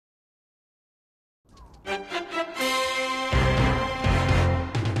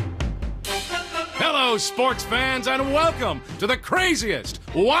Hello, sports fans, and welcome to the craziest,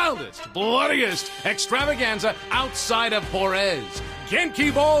 wildest, bloodiest extravaganza outside of Juarez,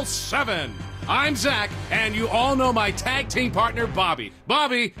 Genkibowl 7. I'm Zach, and you all know my tag team partner, Bobby.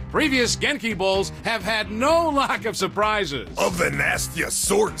 Bobby, previous Genki Bowls have had no lack of surprises. Of the nastiest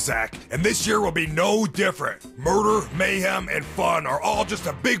sort, Zach, and this year will be no different. Murder, mayhem, and fun are all just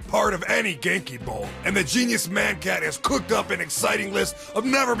a big part of any Genki Bowl, and the Genius Man-Cat has cooked up an exciting list of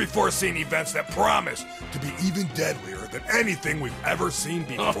never-before-seen events that promise to be even deadlier than anything we've ever seen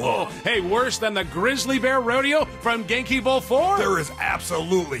before. Oh, hey, worse than the Grizzly Bear Rodeo from Genki Bowl 4? There is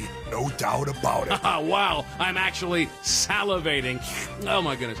absolutely no doubt about it. Wow, I'm actually salivating. Oh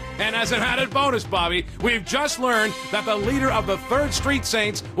my goodness. And as an added bonus, Bobby, we've just learned that the leader of the 3rd Street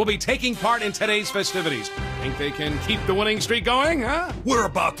Saints will be taking part in today's festivities. Think they can keep the winning streak going, huh? We're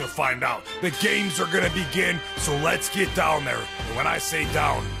about to find out. The games are gonna begin, so let's get down there. And when I say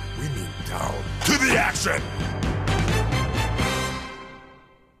down, we mean down. To the action!